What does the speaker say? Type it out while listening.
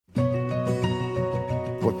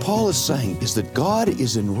What Paul is saying is that God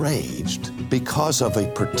is enraged because of a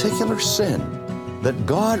particular sin that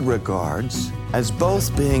God regards as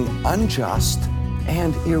both being unjust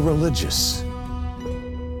and irreligious.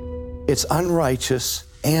 It's unrighteous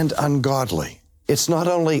and ungodly. It's not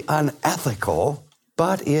only unethical,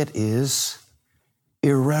 but it is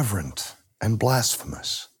irreverent and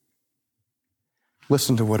blasphemous.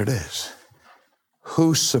 Listen to what it is.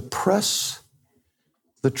 Who suppress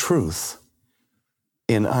the truth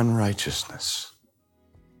in unrighteousness.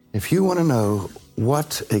 If you want to know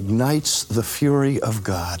what ignites the fury of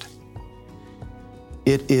God,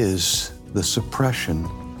 it is the suppression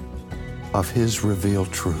of His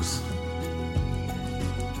revealed truth.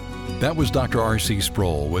 That was Dr. R.C.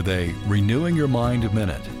 Sproul with a Renewing Your Mind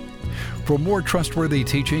Minute. For more trustworthy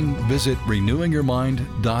teaching, visit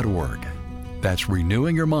renewingyourmind.org. That's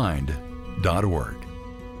renewingyourmind.org.